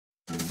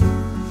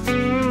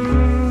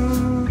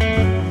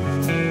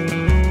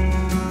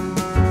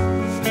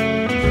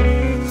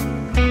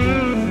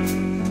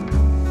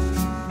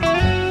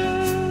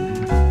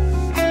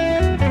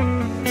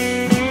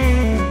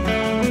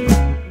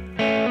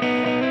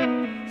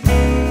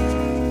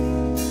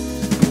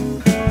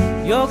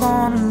You're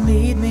gonna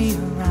lead me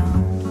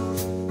around,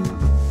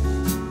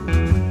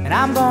 and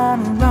I'm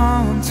gonna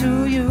run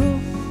to you,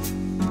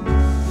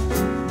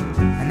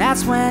 and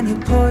that's when you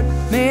put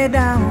me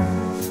down.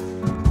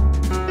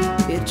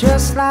 It's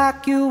just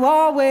like you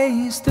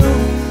always do,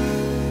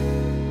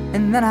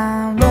 and then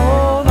I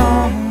roll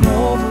on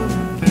over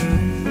again.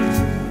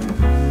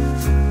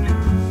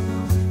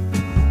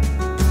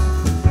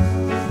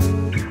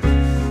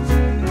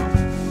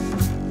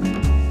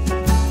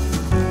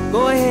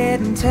 Go ahead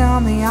and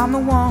tell me I'm the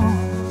one.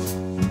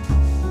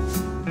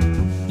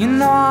 You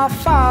know I'll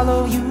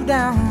follow you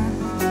down,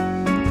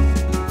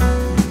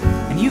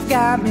 and you've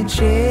got me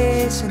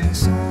chasing the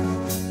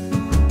sun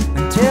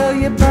until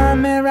you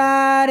burn me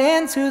right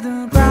into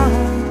the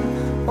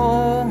ground.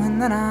 Oh, and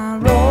then I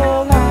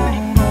roll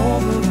on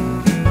over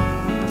again.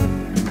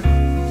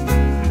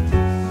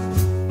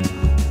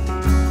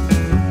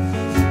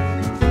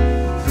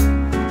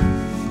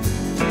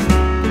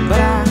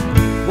 But I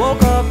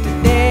woke up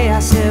today, I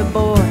said,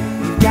 boy,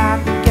 you've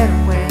got to get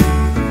away,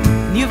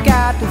 and you've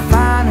got to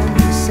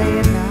finally say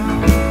it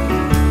now.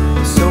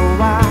 So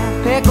I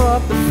pick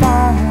up the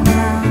phone and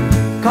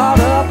I call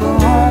up her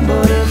home,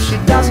 but if she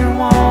doesn't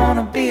want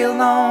to be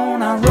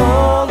alone, I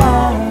roll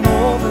on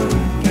over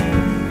again.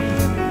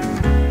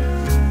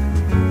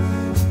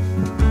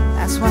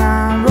 That's when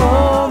I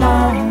roll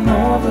on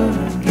over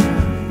again.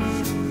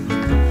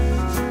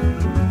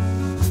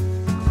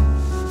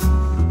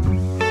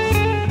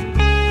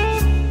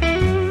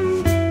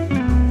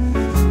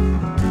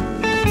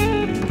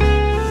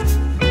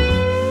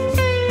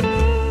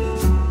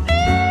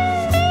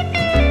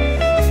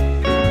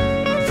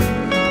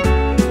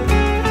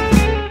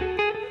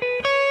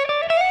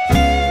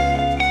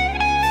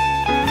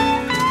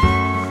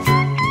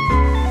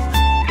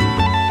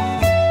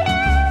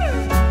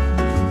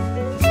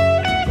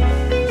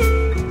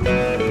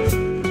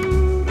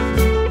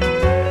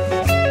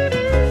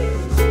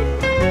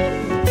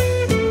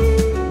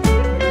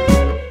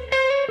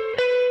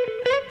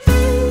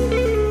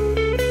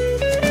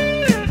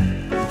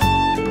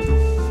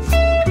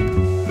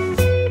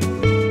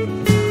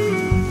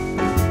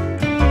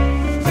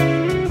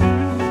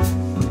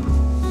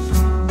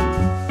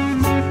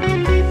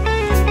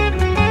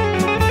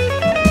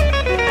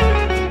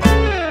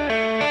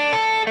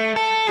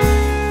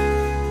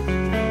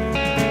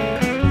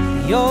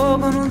 You're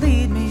gonna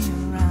lead me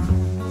around,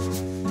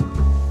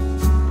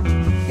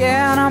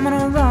 yeah, and I'm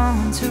gonna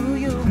run to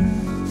you,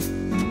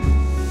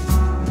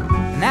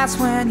 and that's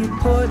when you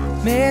put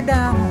me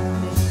down.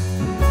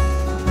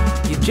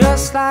 You're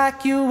just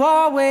like you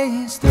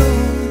always do,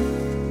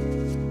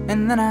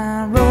 and then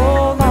I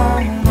roll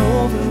on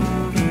over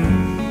again.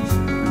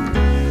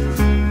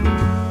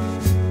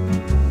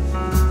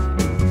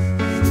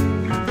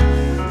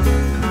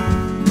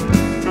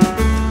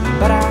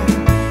 But I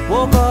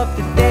woke up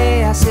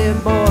today, I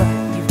said, boy,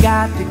 you've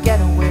got to get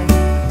away,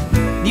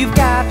 you've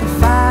got to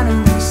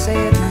finally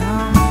say it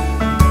now.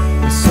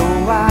 So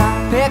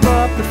I pick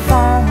up the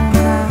phone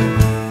and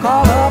I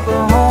call up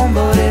her home,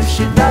 but if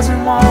she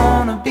doesn't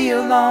want to be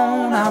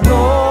alone, I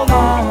roll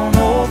on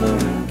over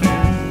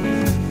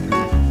again.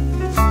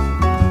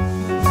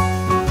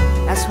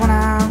 That's when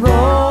I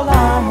roll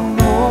on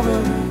over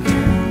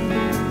again.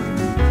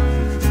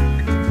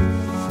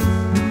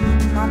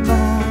 I'm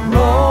gonna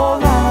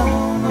roll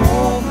on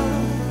over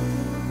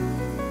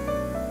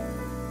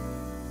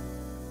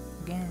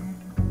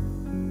again.